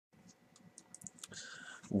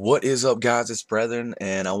What is up, guys? It's Brethren,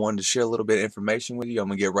 and I wanted to share a little bit of information with you. I'm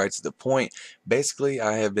gonna get right to the point. Basically,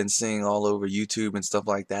 I have been seeing all over YouTube and stuff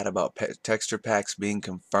like that about texture packs being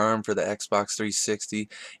confirmed for the Xbox 360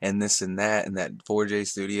 and this and that 4J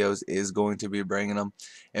Studios is going to be bringing them.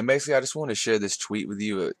 And basically, I just want to share this tweet with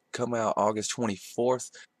you. It come out August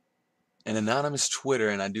 24th. An anonymous Twitter,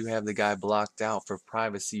 and I do have the guy blocked out for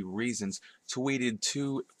privacy reasons, tweeted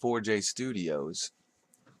to 4J Studios.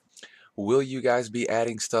 Will you guys be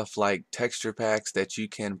adding stuff like texture packs that you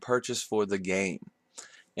can purchase for the game?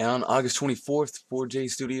 And on August 24th,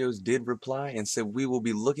 4J Studios did reply and said we will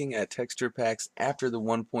be looking at texture packs after the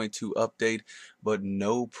 1.2 update, but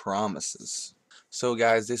no promises. So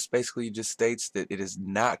guys, this basically just states that it is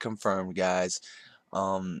not confirmed, guys.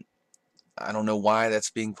 Um, I don't know why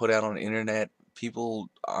that's being put out on the internet. People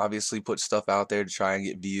obviously put stuff out there to try and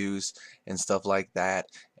get views and stuff like that.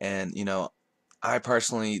 And I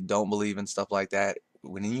personally don't believe in stuff like that.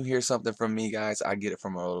 When you hear something from me, guys, I get it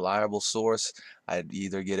from a reliable source. I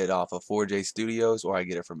either get it off of 4J Studios or I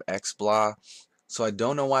get it from XBlah. So I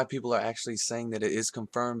don't know why people are actually saying that it is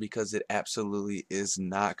confirmed, because it absolutely is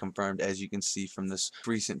not confirmed, as you can see from this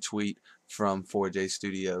recent tweet from 4J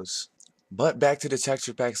Studios. But back to the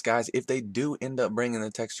texture packs, guys. If they do end up bringing the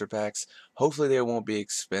texture packs, hopefully they won't be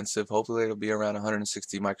expensive. Hopefully it'll be around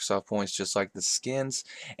 160 Microsoft points, just like the skins.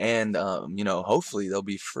 And, hopefully they'll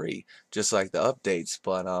be free, just like the updates.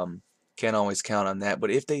 But, can't always count on that.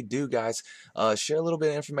 But if they do, guys, share a little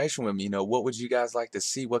bit of information with me. What would you guys like to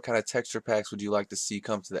see? What kind of texture packs would you like to see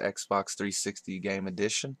come to the Xbox 360 Game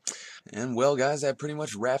Edition? And, well, guys, that pretty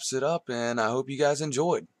much wraps it up. And I hope you guys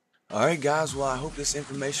enjoyed. Alright guys, well, I hope this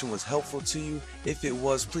information was helpful to you. If it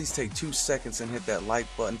was, please take 2 seconds and hit that like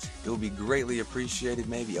button. It would be greatly appreciated.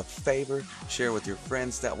 Maybe a favor, share with your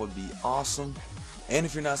friends. That would be awesome. And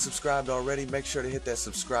if you're not subscribed already, make sure to hit that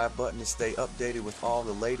subscribe button to stay updated with all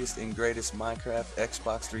the latest and greatest Minecraft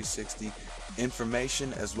Xbox 360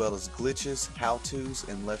 information, as well as glitches, how-tos,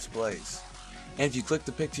 and Let's Plays. And if you click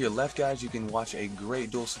the pic to your left, guys, you can watch a great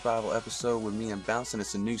dual survival episode with me and Bouncing.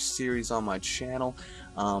 It's a new series on my channel.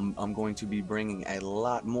 I'm going to be bringing a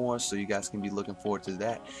lot more, so you guys can be looking forward to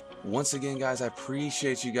that. Once again, guys, I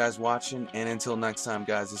appreciate you guys watching, and until next time,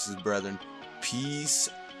 guys, this is Brethren. Peace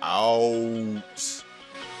out.